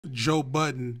Joe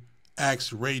Budden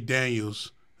asked Ray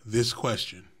Daniels this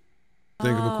question?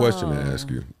 Think of a question to ask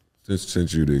you.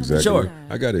 Since you're the executive, Sure.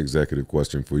 I got an executive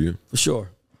question for you. For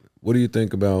sure. What do you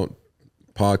think about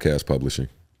podcast publishing?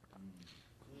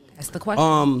 That's the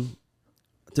question.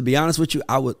 To be honest with you,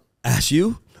 I would ask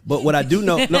you. But what I do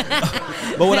know,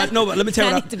 but what I know, let me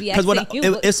tell you, because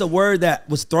it's a word that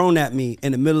was thrown at me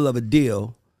in the middle of a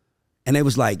deal, and they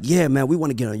was like, "Yeah, man, we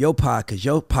want to get on your pod because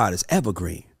your pod is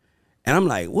evergreen," and I'm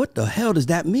like, "What the hell does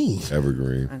that mean?"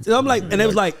 Evergreen. So I'm like, and it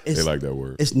was like, they like that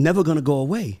word. It's never gonna go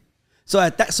away. So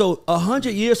at that, so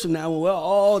 100 years from now, when we're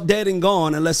all dead and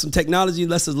gone, unless some technology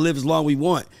lets us live as long as we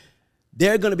want,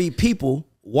 there are gonna be people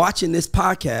watching this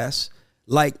podcast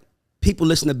like people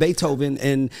listen to Beethoven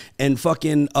and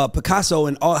fucking Picasso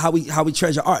and all how we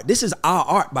treasure art. This is our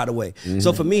art, by the way.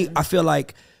 So for me, I feel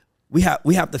like we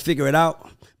have to figure it out.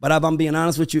 But if I'm being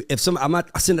honest with you, if I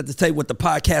sit at the table with the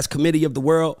podcast committee of the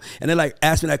world and they like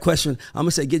ask me that question, I'm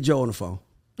gonna say, get Joe on the phone.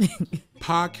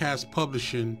 Podcast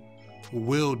publishing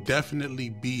will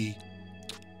definitely be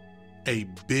a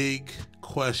big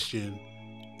question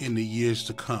in the years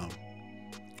to come.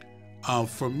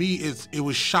 For me, it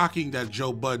was shocking that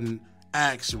Joe Budden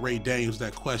asked Ray Daniels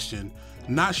that question.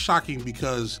 Not shocking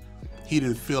because he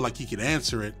didn't feel like he could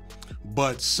answer it,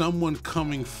 but someone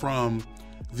coming from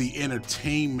the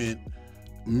entertainment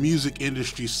music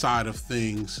industry side of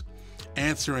things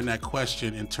answering that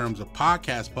question in terms of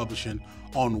podcast publishing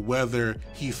on whether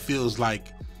he feels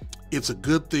like it's a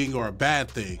good thing or a bad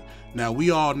thing. Now,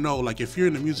 we all know, like, if you're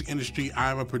in the music industry,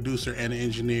 I'm a producer and an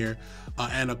engineer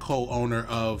and a co-owner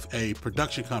of a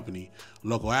production company,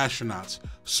 Local Astronauts.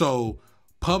 So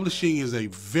publishing is a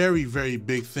very, very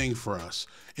big thing for us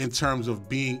in terms of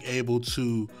being able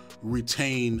to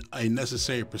retain a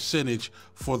necessary percentage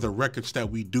for the records that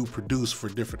we do produce for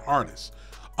different artists.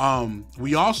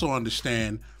 We also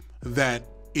understand that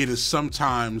it is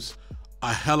sometimes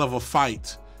a hell of a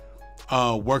fight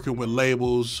working with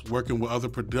labels, working with other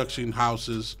production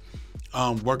houses,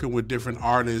 working with different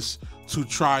artists to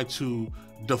try to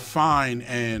define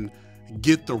and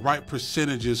get the right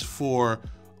percentages for,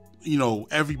 you know,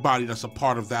 everybody that's a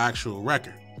part of the actual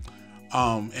record.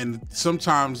 And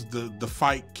sometimes the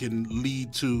fight can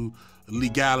lead to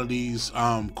legalities,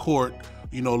 court,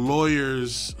 you know,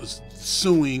 lawyers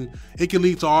suing. It can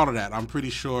lead to all of that. I'm pretty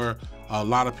sure a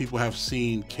lot of people have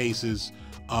seen cases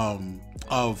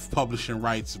of publishing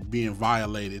rights being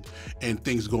violated and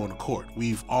things going to court.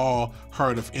 We've all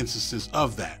heard of instances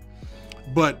of that.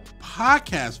 But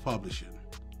podcast publishing,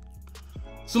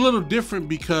 it's a little different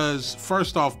because,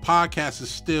 first off, podcast is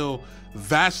still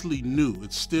vastly new.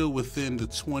 It's still within the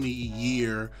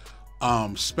 20-year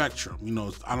spectrum. You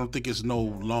know, I don't think it's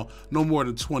no more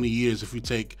than 20 years if you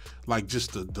take like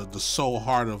just the soul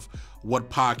heart of what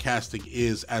podcasting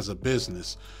is as a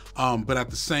business. But at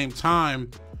the same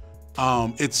time,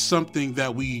 it's something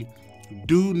that we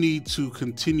do need to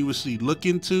continuously look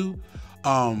into.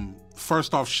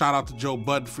 First off, shout out to Joe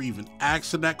Budden for even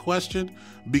asking that question,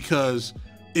 because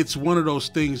it's one of those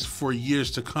things for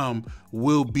years to come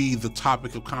will be the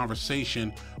topic of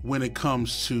conversation when it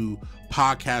comes to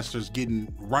podcasters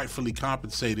getting rightfully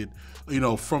compensated, you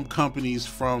know, from companies,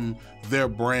 from their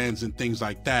brands and things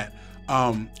like that.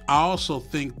 I also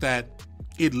think that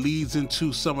it leads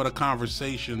into some of the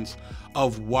conversations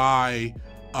of why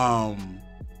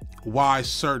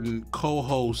certain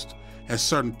co-hosts and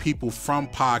certain people from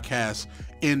podcasts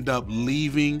end up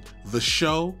leaving the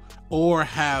show or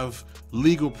have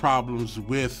legal problems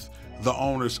with the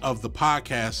owners of the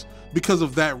podcast because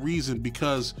of that reason.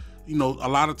 Because, you know, a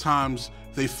lot of times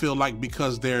they feel like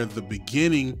because they're in the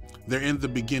beginning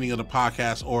of the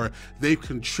podcast, or they've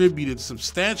contributed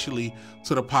substantially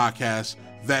to the podcast,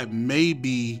 that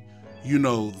maybe, you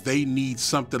know, they need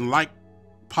something like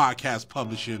podcast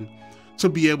publishing to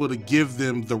be able to give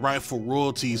them the rightful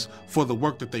royalties for the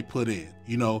work that they put in,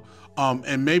 you know,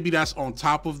 and maybe that's on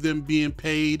top of them being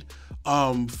paid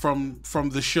from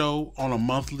the show on a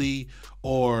monthly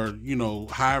or, you know,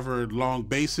 however long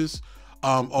basis,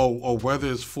 or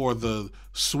whether it's for the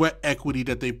sweat equity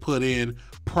that they put in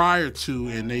prior to,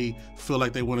 and they feel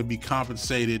like they want to be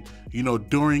compensated, you know,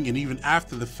 during and even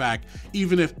after the fact,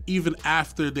 even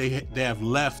after they have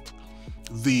left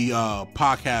the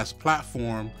podcast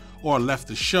platform or left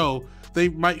the show, they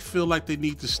might feel like they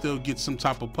need to still get some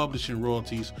type of publishing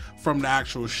royalties from the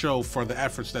actual show for the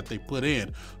efforts that they put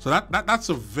in. So that's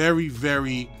a very,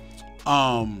 very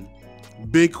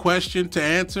big question to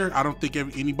answer. I don't think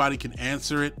anybody can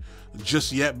answer it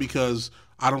just yet, because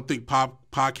I don't think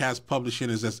podcast publishing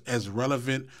is as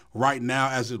relevant right now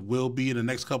as it will be in the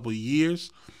next couple of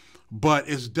years. But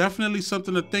it's definitely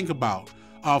something to think about.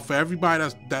 For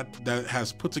everybody that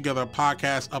has put together a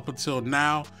podcast up until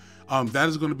now, that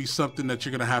is going to be something that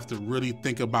you're going to have to really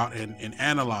think about and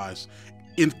analyze,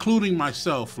 including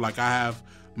myself. Like I have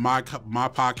my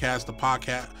podcast,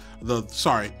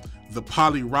 the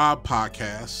Poly Rob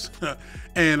podcast,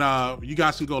 and you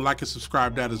guys can go like and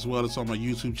subscribe that as well. It's on my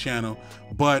YouTube channel,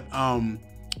 but I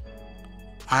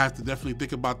have to definitely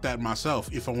think about that myself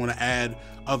if I want to add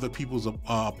other people's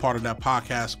part of that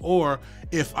podcast, or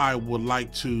if I would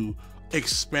like to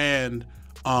expand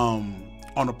on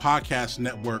a podcast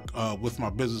network with my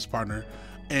business partner.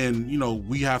 And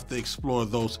we have to explore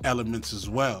those elements as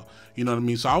well. You know what I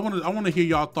mean? So I want to hear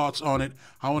y'all thoughts on it.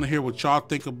 I want to hear what y'all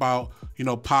think about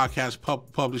podcast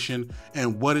publishing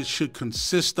and what it should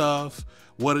consist of,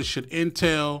 what it should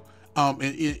entail,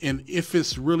 and if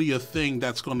it's really a thing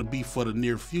that's going to be for the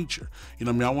near future. You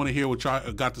know what I mean? I want to hear what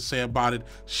y'all got to say about it.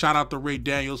 Shout out to Ray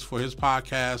Daniels for his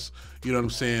podcast. You know what I'm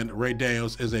saying? Ray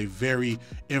Daniels is a very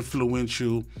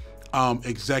influential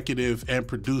executive and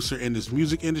producer in this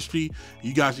music industry.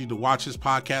 You guys need to watch his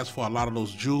podcast for a lot of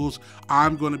those jewels.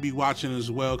 I'm going to be watching as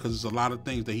well, because there's a lot of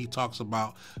things that he talks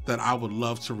about that I would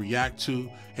love to react to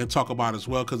and talk about as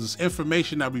well, because it's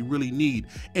information that we really need.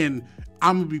 And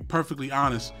I'm going to be perfectly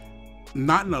honest,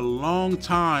 not in a long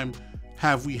time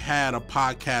have we had a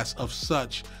podcast of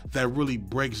such that really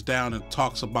breaks down and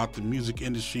talks about the music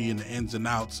industry and the ins and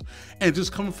outs, and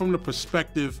just coming from the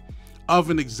perspective of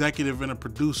an executive and a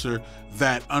producer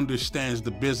that understands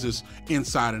the business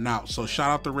inside and out. So shout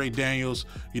out to Ray Daniels.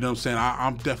 You know what I'm saying?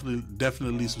 I'm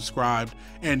definitely subscribed,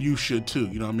 and you should too.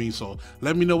 You know what I mean? So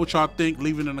let me know what y'all think.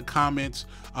 Leave it in the comments.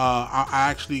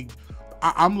 I'm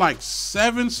like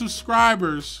 7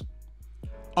 subscribers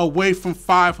away from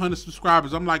 500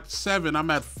 subscribers. I'm like 7. I'm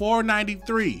at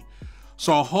 493.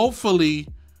 So hopefully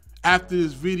after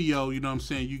this video, you know what I'm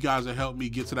saying, you guys will help me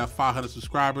get to that 500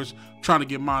 subscribers. I'm trying to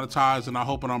get monetized, and I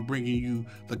hope I'm bringing you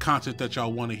the content that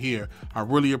y'all want to hear. I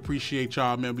really appreciate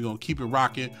y'all, man. We're going to keep it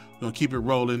rocking. We're going to keep it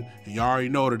rolling. And y'all already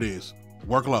know what it is.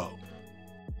 Work low.